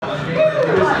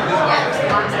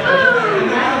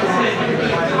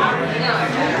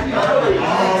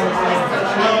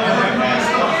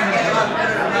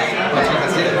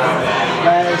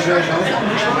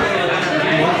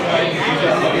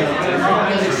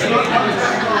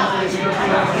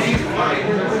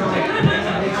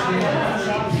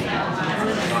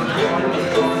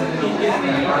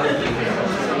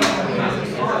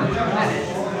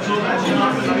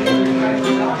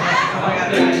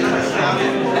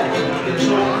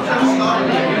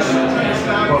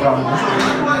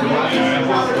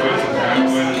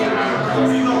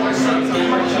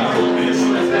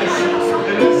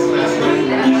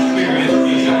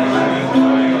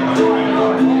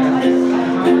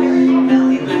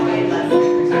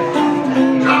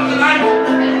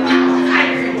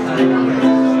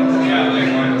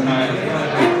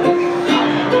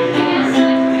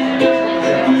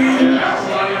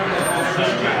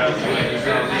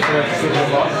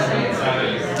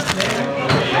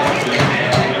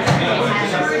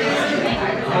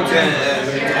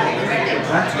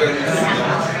Good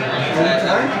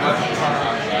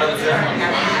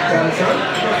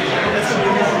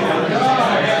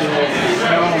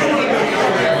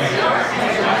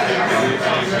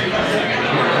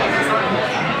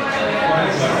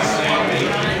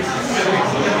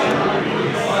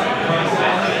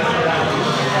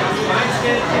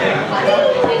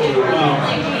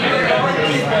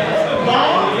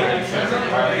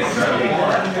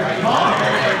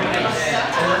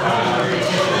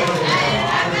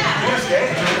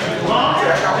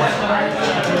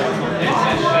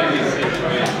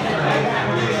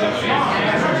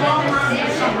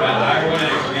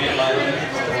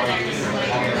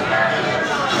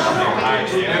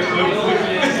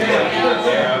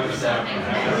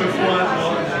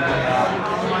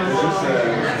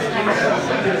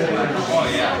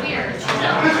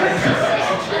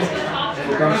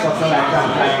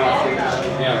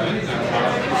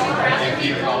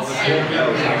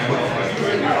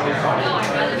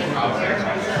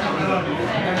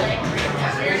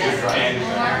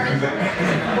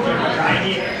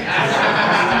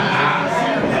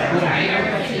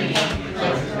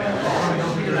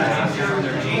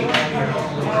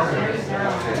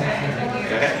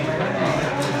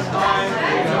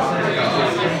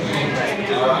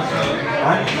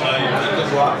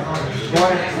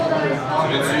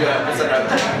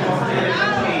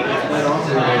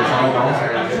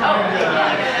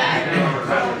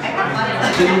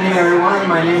evening, everyone.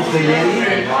 My name is the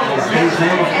Yeti, stage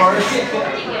name, of course.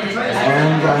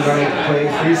 And I'm going to play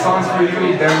 3 songs for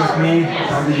you. Bear with me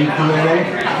on the ukulele.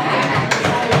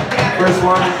 First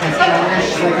one in Spanish,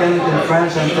 second in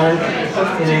French, and third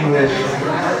in English.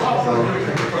 So,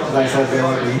 as I said, bear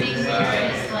with me.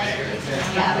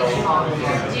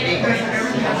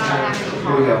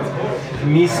 Here we go.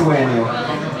 Mi sueño.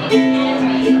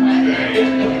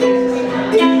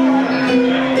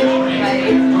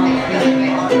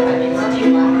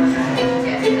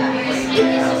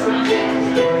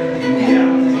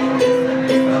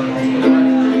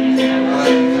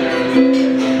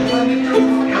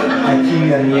 Aquí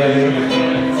la nieve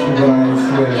va en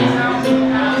suelo.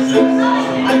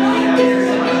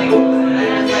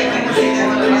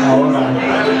 Ahora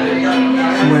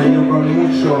sueño con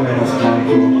mucho menos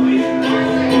tiempo.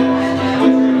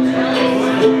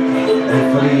 El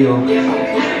frío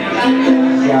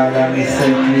que haga mis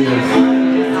sentidos.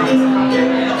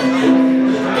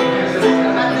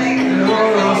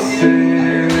 No sé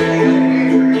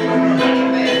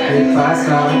qué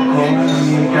pasa con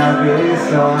mi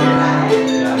cabeza.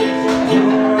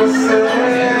 No sé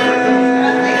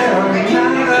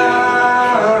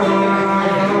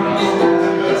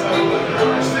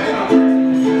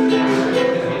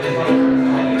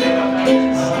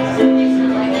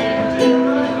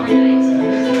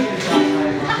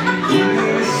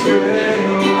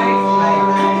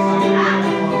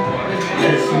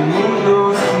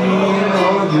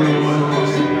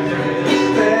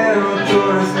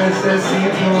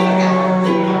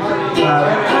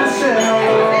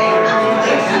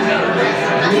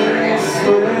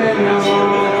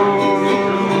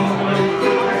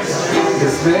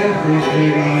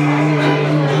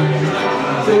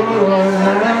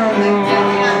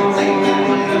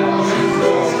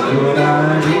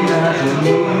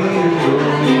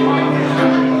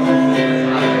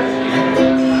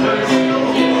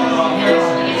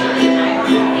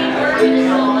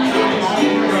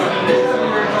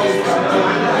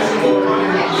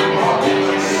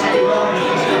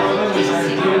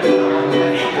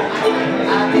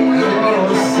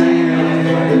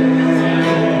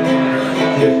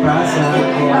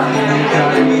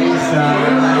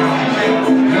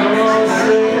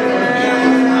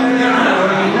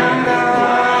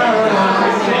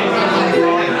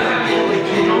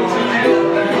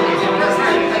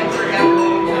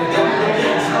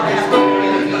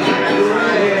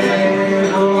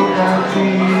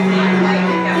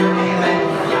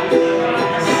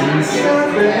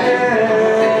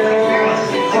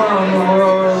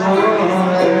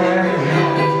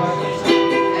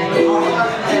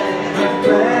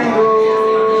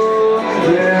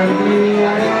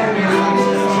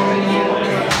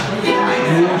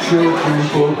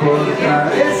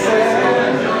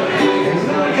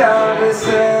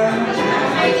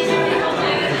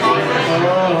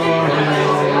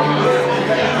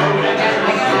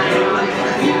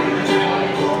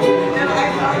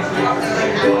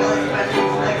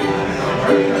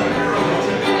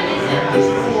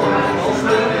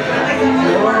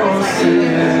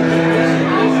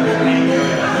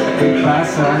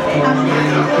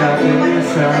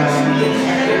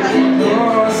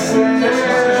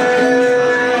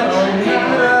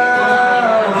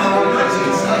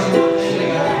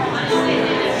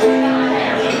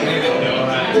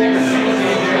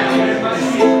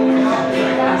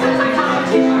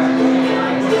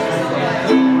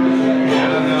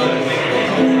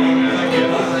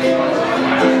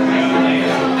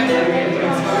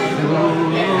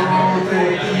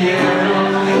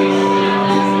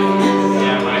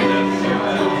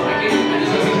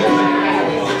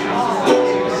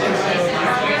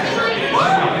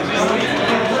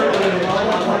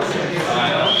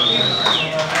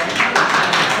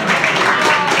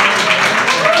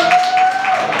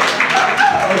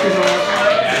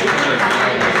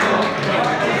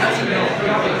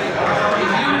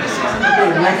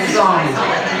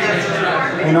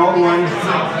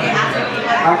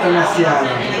commercial.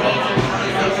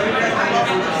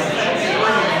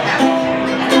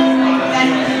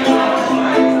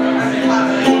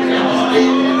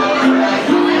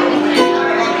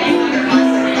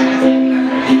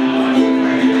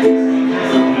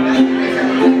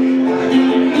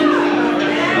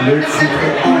 Le titre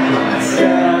est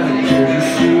commercial, que je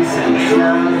suis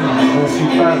spécial, je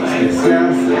suis pas spécial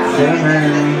cette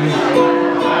semaine.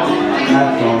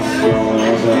 Attention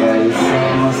aux oreilles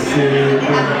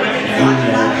sensibles, vous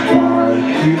n'êtes pas le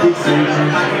public cible.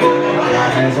 La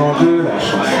raison de la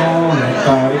chanson n'est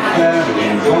pas le faire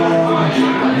les bons,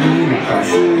 ni le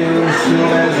passer sur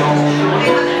les ondes.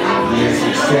 Les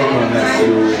succès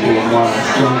commerciaux pour moi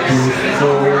sont tous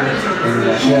faux, et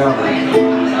la chair de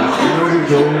le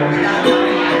dos.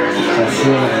 Ça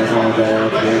serait raison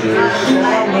d'être et de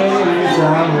charmer les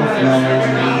amours pleins.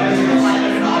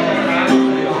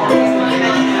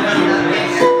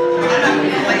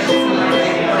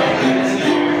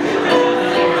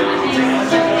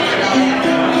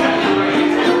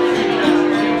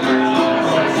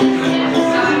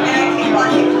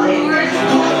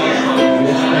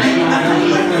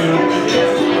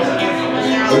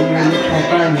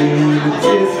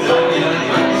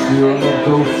 Sur le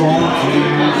dos fondu,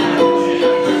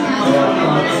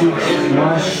 authentique,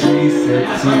 moi je suis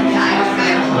sceptique.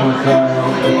 Mon cœur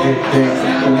de tes textes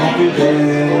comment plus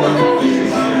belle,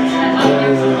 de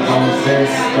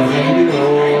princesse dans un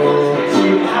bureau,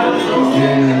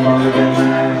 une bande de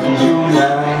mains qui joue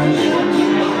l'âge.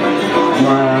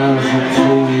 Moi je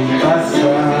trouve pas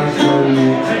ça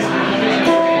comique.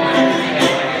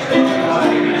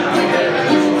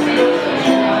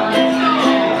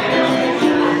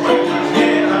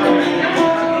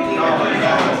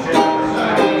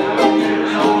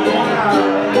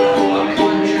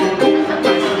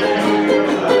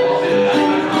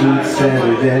 Ces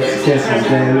vedettes, qu'elles sont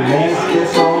belles, est-ce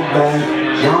qu'elles sont belles?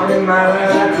 J'en ai mal à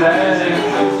la tête,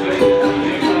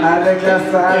 avec la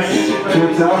face que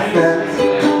t'as faite,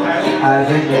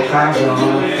 avec notre argent,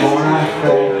 on l'a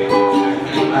fait,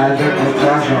 avec notre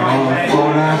argent, on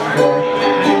l'a fait.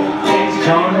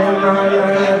 J'en ai mal à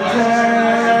la tête.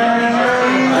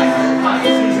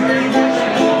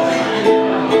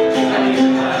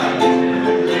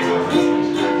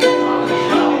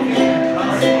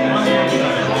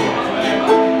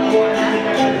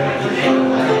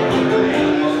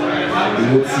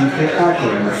 Le titre est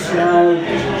commercial,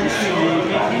 je suis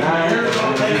banal,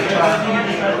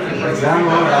 les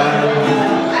amorales,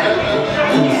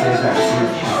 tous ces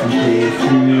artistes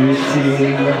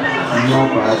futiles, n'ont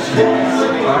pas de chance,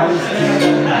 pas de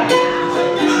style.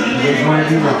 J'ai besoin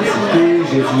d'identité,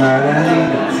 j'ai du mal à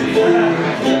l'identifier,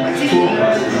 pour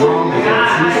pas souvent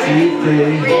d'authenticité.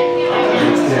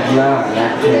 L'extérieur à la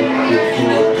tête, il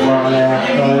faut avoir l'air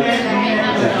hot,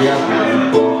 derrière une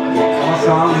porte, on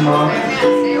s'en moque.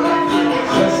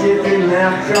 Société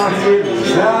mercantile,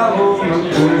 ça vaut me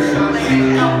tout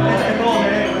sentir.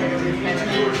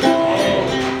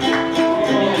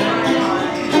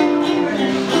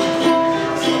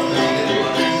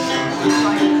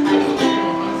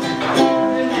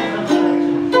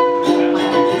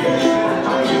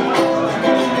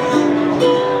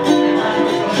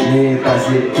 Je n'ai pas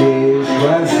été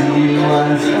choisi au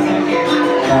hasard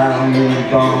par une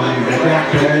bande de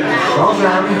perpètes sans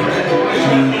âme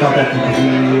qui tentent à tout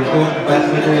prix pour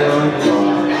passer de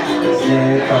records. Ce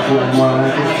n'est pas pour moi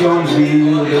une question de vie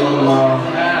ou de mort.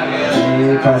 Je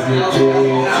n'ai pas été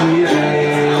tiré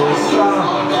au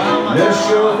sort. Le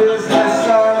show business a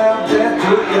l'air d'être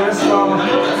tout qu'un sport.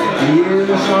 Il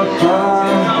ne chante pas,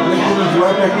 le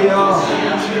bourgeois taquillard.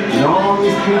 Non,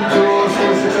 mais plutôt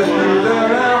c'est ce que de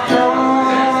leur corps.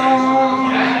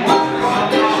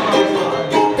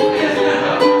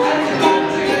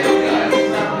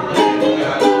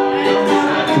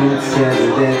 Toutes ces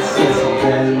vedettes, elles sont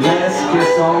belles, mais est-ce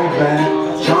qu'elles sont belles?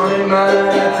 J'en ai mal à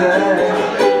la tête,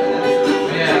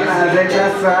 avec la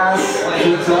face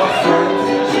toute refaite,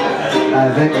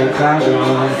 avec le argent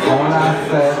qu'on l'a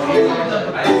fait.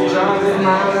 J'en ai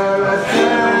mal à la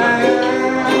tête.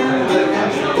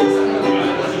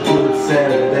 Toutes ces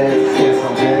vedettes, elles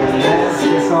sont belles, mais est-ce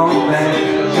qu'elles sont belles?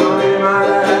 J'en ai mal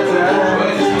à la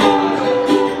tête,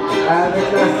 avec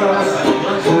la face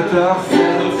toute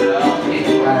refaite,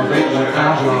 avec notre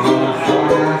argent, on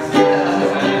l'a fait.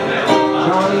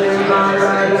 J'en ai mal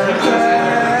à la tête.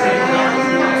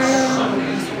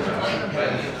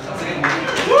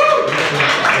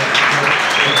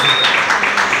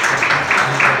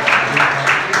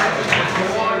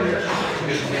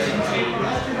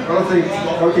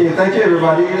 Okay, thank you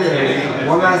everybody.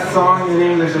 One last song in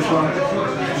English this one.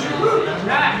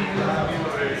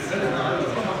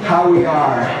 how we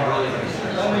are.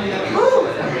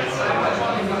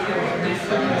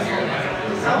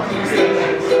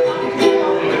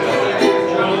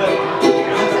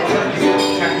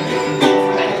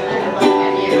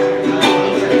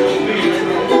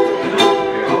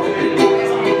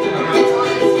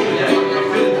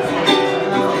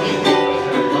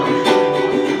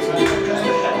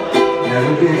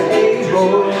 Never been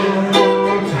able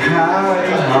to hide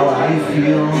how I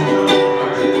feel.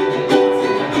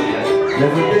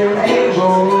 Never been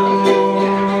able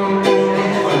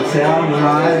to tell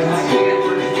lies.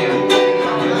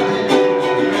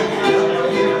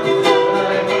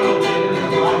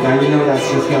 Now you know that's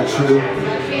just not true.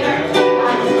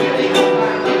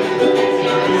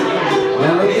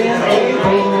 Never been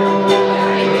able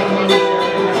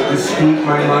to speak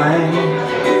my mind.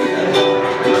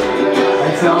 I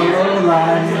tell no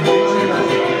lies.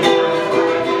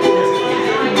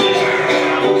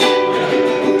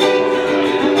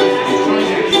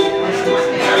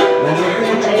 Never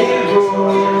been able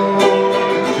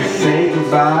to say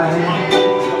goodbye.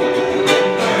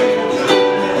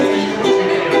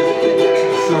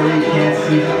 Sorry, can't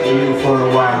see you for a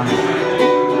while.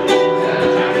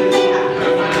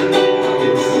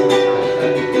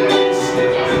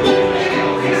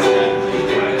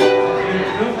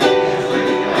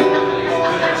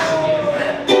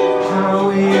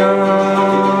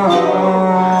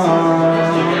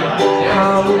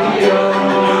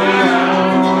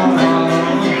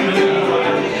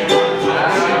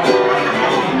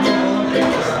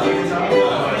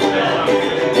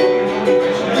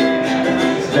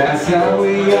 That's how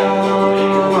we are,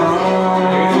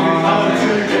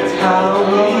 how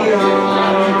we are.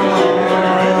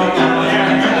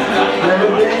 Never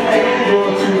been able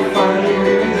to find a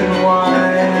reason why.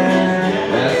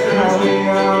 That's how we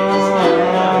are.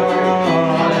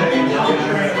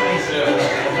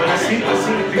 I see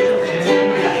the picture.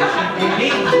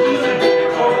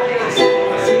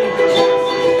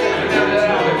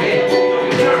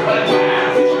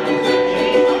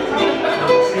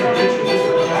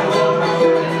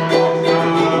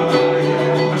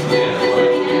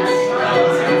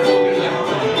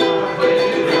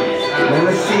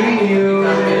 Never see you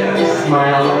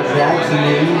smile like that to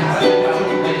me.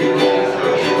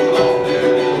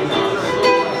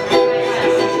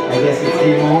 I guess it's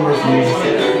game over for me.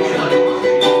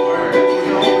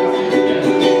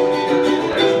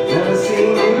 Never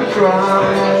seen you cry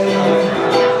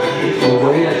the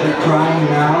way that you're crying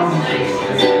now.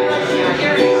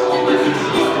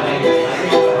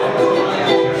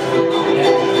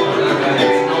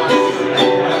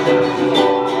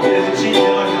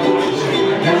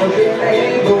 Never been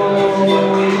able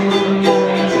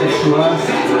to trust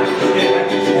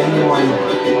anyone.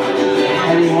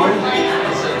 Anyone?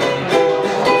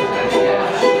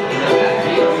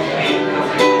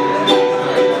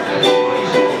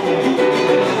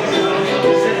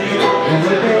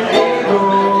 Never been able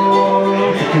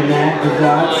to connect the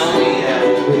dots,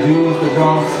 the do's, the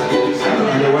don'ts,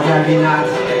 and the what have you not.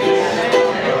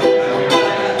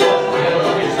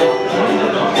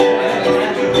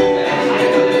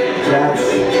 That's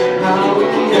how we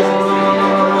are.